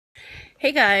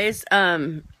Hey guys,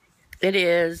 it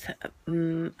is, I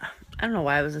don't know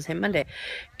why I was gonna say Monday.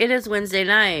 It is Wednesday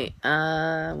night,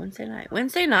 and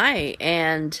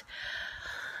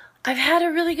I've had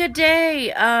a really good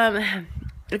day.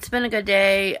 It's been a good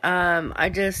day. Oh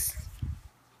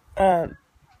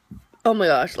my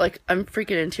gosh, like, I'm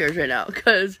freaking in tears right now,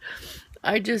 because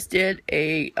I just did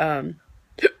a,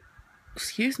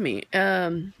 excuse me,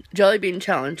 jelly bean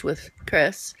challenge with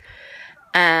Chris,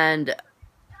 and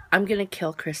I'm gonna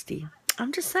kill Christy.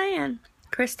 I'm just saying,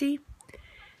 Christy,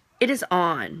 it is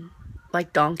on,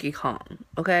 like Donkey Kong,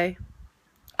 okay?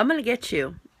 I'm gonna get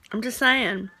you. I'm just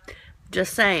saying.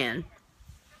 Just saying.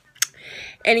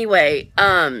 Anyway,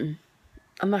 I'm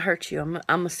gonna hurt you. I'm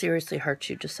gonna seriously hurt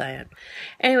you, just saying.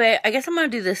 Anyway, I guess I'm gonna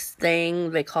do this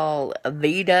thing they call a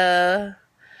Veda.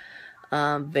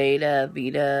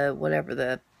 Veda, whatever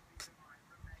the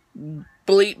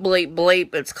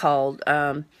bleep it's called.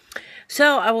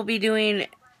 So I will be doing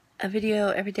a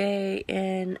video every day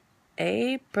in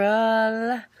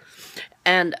April.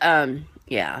 And,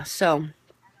 yeah, so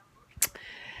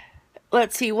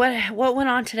let's see what went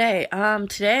on today.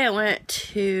 Today I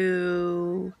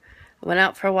went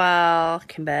out for a while,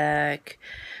 came back,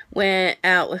 went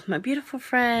out with my beautiful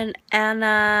friend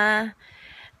Anna,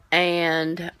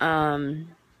 and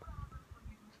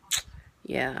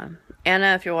yeah,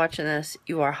 Anna, if you're watching this,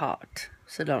 you are hot,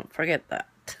 so don't forget that.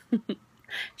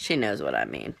 She knows what I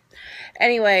mean.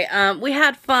 Anyway, we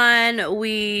had fun.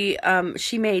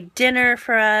 She made dinner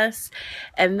for us,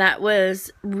 and that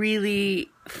was really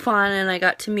fun, and I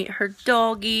got to meet her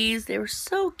doggies. They were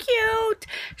so cute.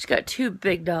 She's got two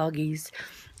big doggies,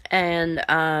 and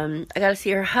I got to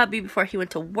see her hubby before he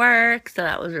went to work, so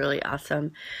that was really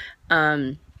awesome.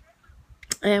 And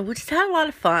we just had a lot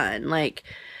of fun. Like,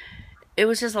 it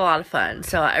was just a lot of fun.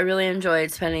 So I really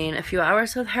enjoyed spending a few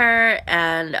hours with her,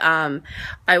 and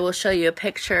I will show you a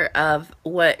picture of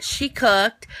what she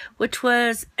cooked, which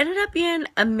ended up being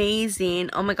amazing.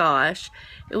 Oh my gosh,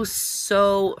 it was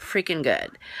so freaking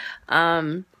good.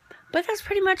 But that's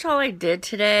pretty much all I did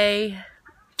today,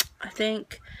 I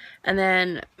think. And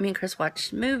then me and Chris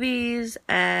watched movies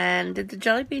and did the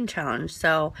jelly bean challenge.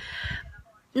 So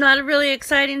not a really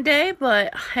exciting day,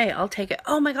 but hey, I'll take it.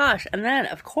 Oh my gosh. And then,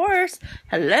 of course,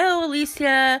 hello,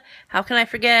 Alicia. How can I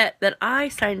forget that I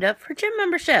signed up for gym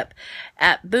membership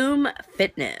at Boom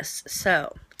Fitness.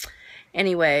 So,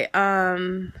 anyway,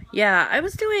 yeah, I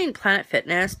was doing Planet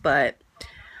Fitness, but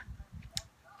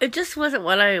it just wasn't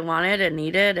what I wanted and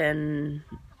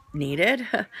needed.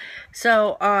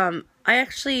 So, I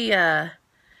actually,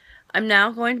 I'm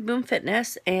now going to Boom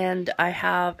Fitness, and I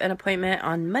have an appointment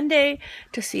on Monday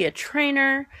to see a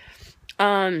trainer.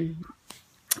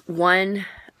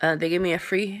 They gave me a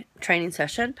free training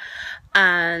session,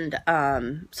 and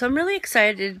so I'm really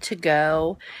excited to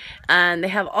go. And they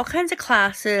have all kinds of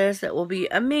classes that will be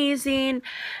amazing.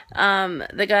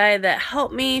 The guy that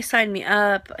helped me sign me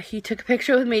up, he took a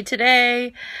picture with me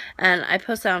today, and I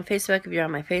posted that on Facebook. If you're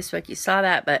on my Facebook, you saw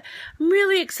that. But I'm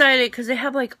really excited because they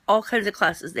have like all kinds of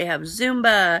classes. They have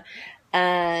Zumba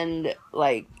and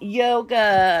like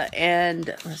yoga, and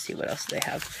let's see what else they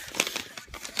have.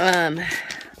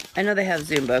 I know they have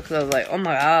Zumba, because I was like, oh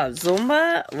my god,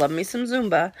 Zumba? Love me some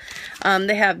Zumba.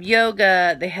 They have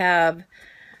yoga, they have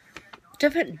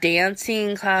different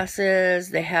dancing classes,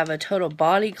 they have a total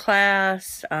body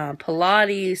class,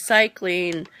 Pilates,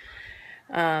 cycling,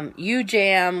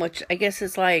 U-Jam, which I guess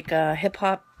is like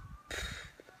hip-hop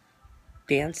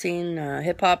dancing,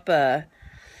 hip-hop,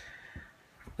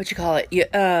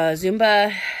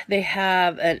 Zumba. They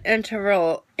have an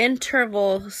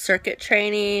interval circuit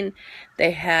training.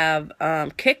 They have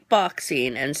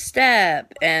kickboxing and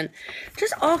step and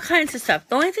just all kinds of stuff.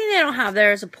 The only thing they don't have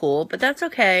there is a pool, but that's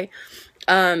okay.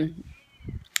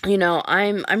 You know,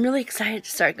 I'm really excited to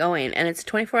start going, and it's a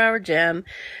 24-hour gym,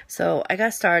 so I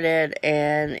got started,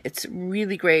 and it's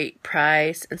really great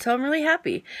price, and so I'm really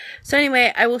happy. So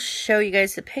anyway, I will show you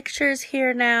guys the pictures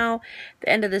here now, at the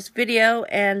end of this video,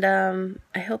 and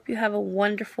I hope you have a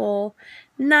wonderful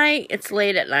night. It's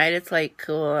late at night, it's like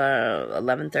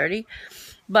 11:30,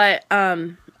 but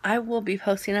I will be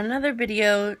posting another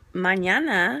video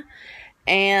mañana,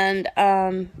 and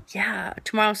yeah,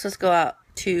 tomorrow I'm supposed to go out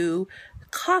to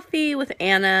coffee with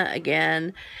Anna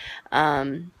again.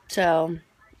 So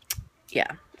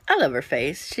yeah, I love her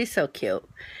face. She's so cute.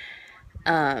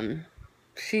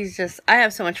 She's just, I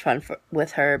have so much fun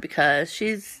with her because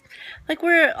she's like,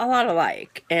 we're a lot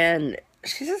alike, and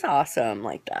she's just awesome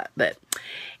like that. But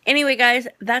anyway, guys,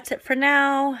 that's it for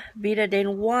now. Veda Day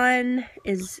 1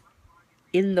 is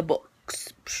in the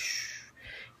books.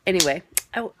 Anyway,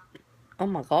 oh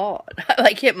my god, I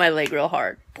like hit my leg real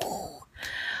hard.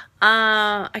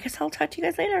 I guess I'll talk to you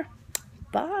guys later.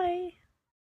 Bye.